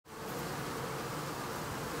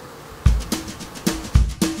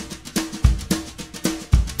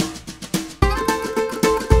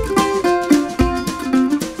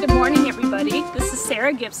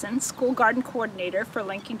Sarah Gibson, School Garden Coordinator for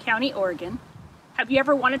Lincoln County, Oregon. Have you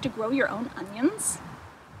ever wanted to grow your own onions?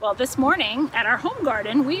 Well, this morning at our home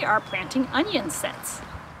garden, we are planting onion sets.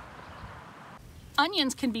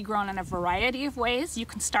 Onions can be grown in a variety of ways. You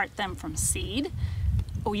can start them from seed,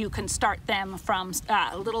 or you can start them from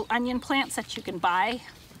little onion plants that you can buy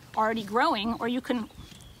already growing, or you can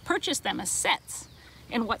purchase them as sets.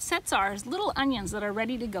 And what sets are is little onions that are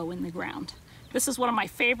ready to go in the ground. This is one of my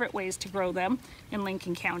favorite ways to grow them in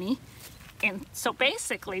Lincoln County. And so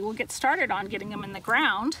basically we'll get started on getting them in the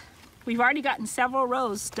ground. We've already gotten several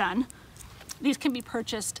rows done. These can be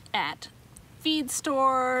purchased at feed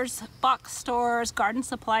stores, box stores, garden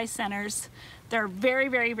supply centers. They're very,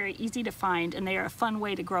 very, very easy to find, and they are a fun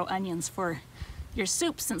way to grow onions for your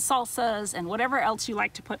soups and salsas and whatever else you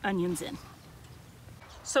like to put onions in.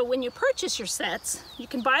 So when you purchase your sets, you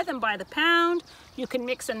can buy them by the pound, you can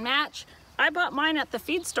mix and match. I bought mine at the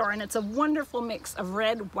feed store, and it's a wonderful mix of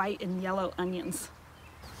red, white, and yellow onions.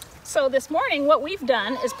 So this morning what we've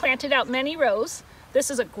done is planted out many rows. This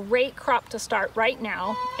is a great crop to start right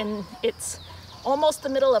now, and it's almost the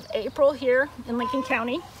middle of April here in Lincoln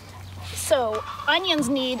County. So onions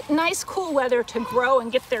need nice cool weather to grow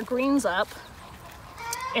and get their greens up.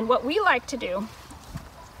 And what we like to do,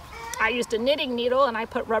 I used a knitting needle and I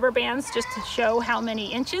put rubber bands just to show how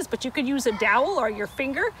many inches, but you could use a dowel or your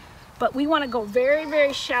finger. But we want to go very,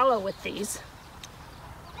 very shallow with these.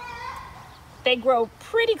 They grow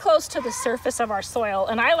pretty close to the surface of our soil,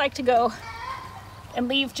 and I like to go and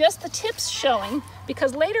leave just the tips showing,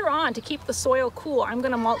 because later on, to keep the soil cool, I'm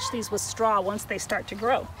going to mulch these with straw once they start to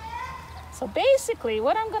grow. So basically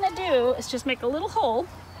what I'm going to do is just make a little hole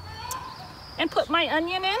and put my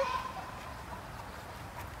onion in.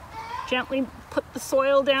 Gently put the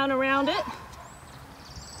soil down around it,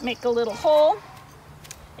 make a little hole.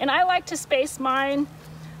 And I like to space mine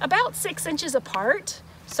about 6 inches apart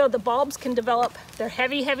so the bulbs can develop. They're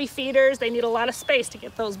heavy, heavy feeders. They need a lot of space to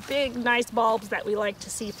get those big, nice bulbs that we like to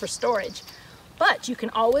see for storage. But you can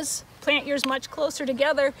always plant yours much closer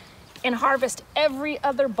together and harvest every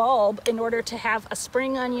other bulb in order to have a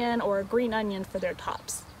spring onion or a green onion for their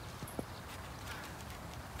tops.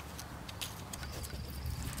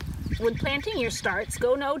 When planting your starts,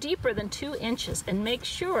 go no deeper than 2 inches and make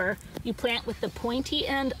sure you plant with the pointy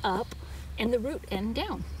end up and the root end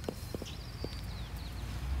down.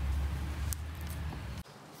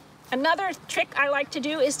 Another trick I like to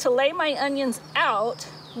do is to lay my onions out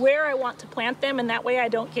where I want to plant them, and that way I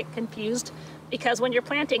don't get confused, because when you're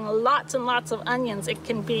planting lots and lots of onions, it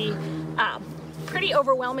can be pretty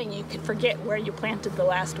overwhelming. You could forget where you planted the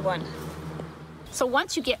last one. So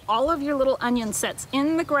once you get all of your little onion sets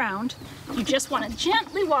in the ground, you just want to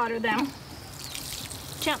gently water them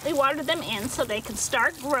in so they can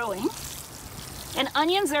start growing. And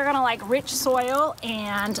onions, they're going to like rich soil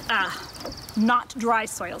and not dry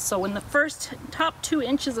soil. So when the first top 2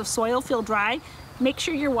 inches of soil feel dry, make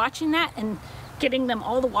sure you're watching that and getting them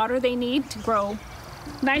all the water they need to grow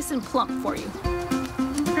nice and plump for you.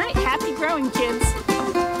 All right, happy growing, kids.